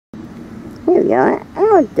There we are,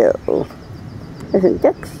 Arundel. There's some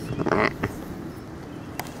ducks.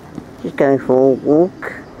 Just going for a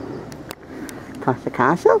walk past the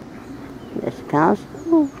castle. There's the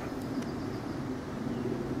castle.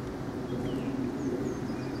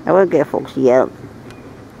 I won't get foxy out.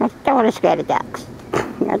 I don't want to scare the ducks.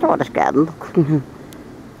 I don't want to scare them.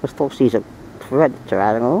 Because foxy's a predator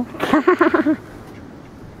animal.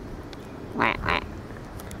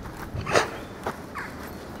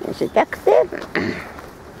 There's a duck there.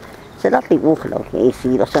 It's a lovely walk along here. You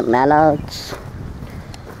see lots of mallards,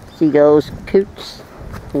 seagulls, coots,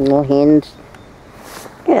 and more hens.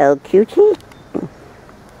 Hello, cutie.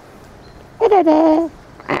 Hello there.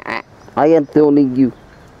 I am filming you.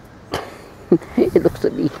 It looks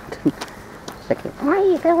at me. It's like, why are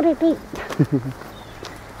you filming me?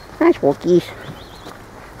 Nice walkies.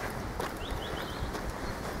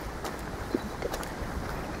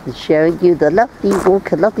 It's showing you the lovely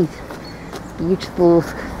walk, a lovely, beautiful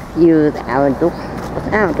view of Arundel.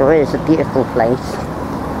 Arundel is a beautiful place.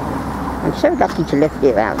 I'm so lucky to live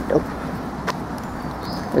near Arundel.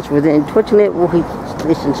 It's within 20 minute walking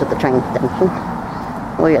distance of the train station.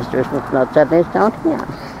 All you have to do is walk outside there down here.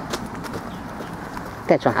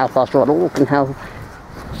 Depends on how fast you want to walk and how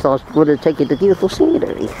fast you want to take you to beautiful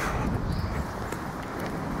scenery.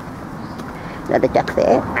 Another duck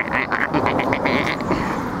there.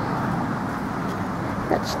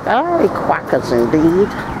 That's very quackers indeed.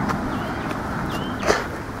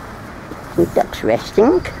 Some ducks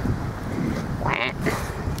resting.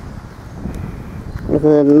 With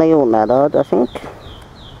a male mallard, I think.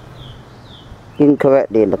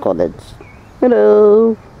 Incorrectly in the comments.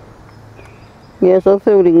 Hello. Yes, I'm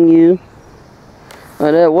filming you.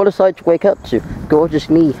 I know, what a sight to wake up to. Gorgeous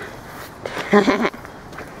me.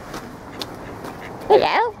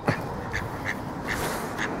 Hello.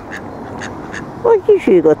 What have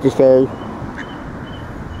you got to say?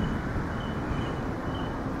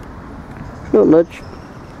 Not much.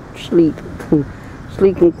 Sleep.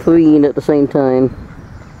 Sleep and preen at the same time.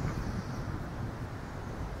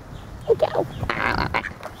 Hello.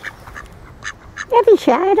 Don't be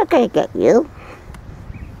shy, I'm not going to get you.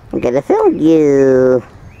 I'm going to film you.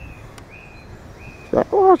 It's like,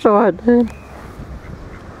 oh, that's alright, dude.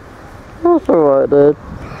 That's alright, dude.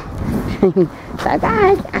 Bye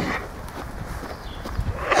bye.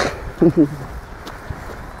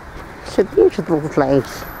 It's a beautiful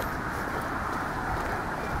place.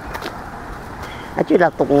 I do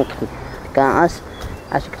love the walking, guys.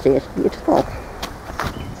 As you can see, it's beautiful.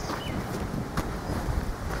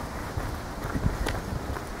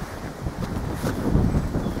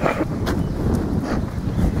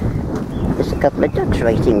 There's a couple of ducks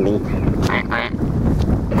racing me.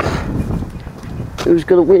 Who's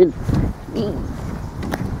gonna win? Me.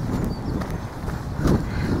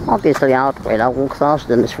 Obviously I'll win. I walk faster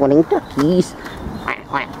than the swanning duckies.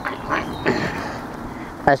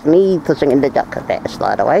 That's me pushing in the duck a bit,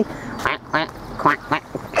 slide away.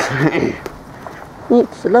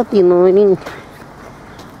 It's a lovely morning.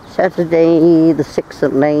 Saturday the 6th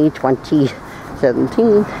of May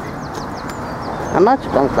 2017. I'm not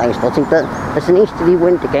going flying spotting, but it's an easterly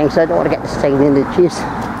wind again, so I don't want to get the same images.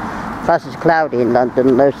 Plus it's cloudy in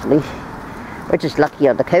London mostly, which is lucky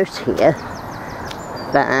on the coast here.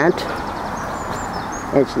 But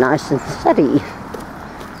it's nice and sunny.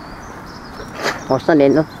 Or sunny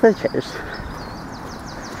in the photos.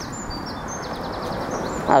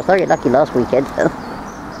 I was very lucky last weekend though.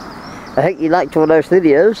 I hope you liked all those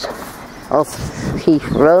videos of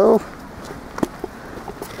Heathrow.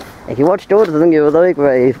 If you watched all of them, you were very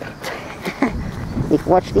brave. You can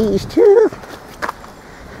watch these too.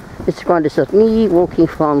 This is kind of me walking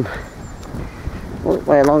from all the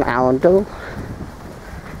way along Arundel.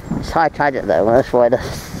 It's high tide though, that's why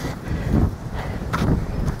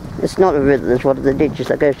it's not a river, it's one of the ditches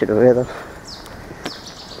that goes to the river.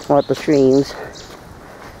 One of the streams.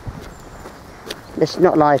 It's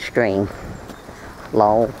not live stream.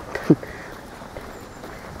 Lol.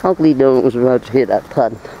 Hopefully no one was about to hear that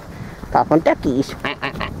pun. Apart from duckies.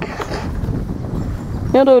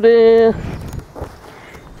 Hello there.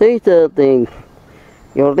 Say something.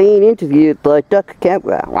 You're being interviewed by Duck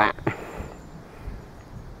Camera.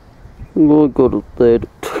 Oh god, it's dead.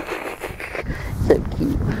 So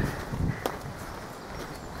cute.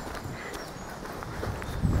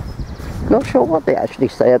 Not sure what they actually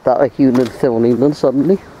say about a human filming them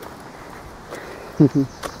suddenly.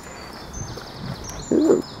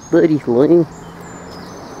 Birdie flying.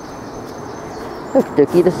 Okie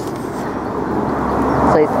dokie, just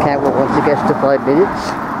save the camera once it gets to 5 minutes.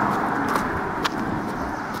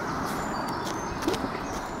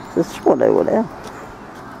 There's a swan over there.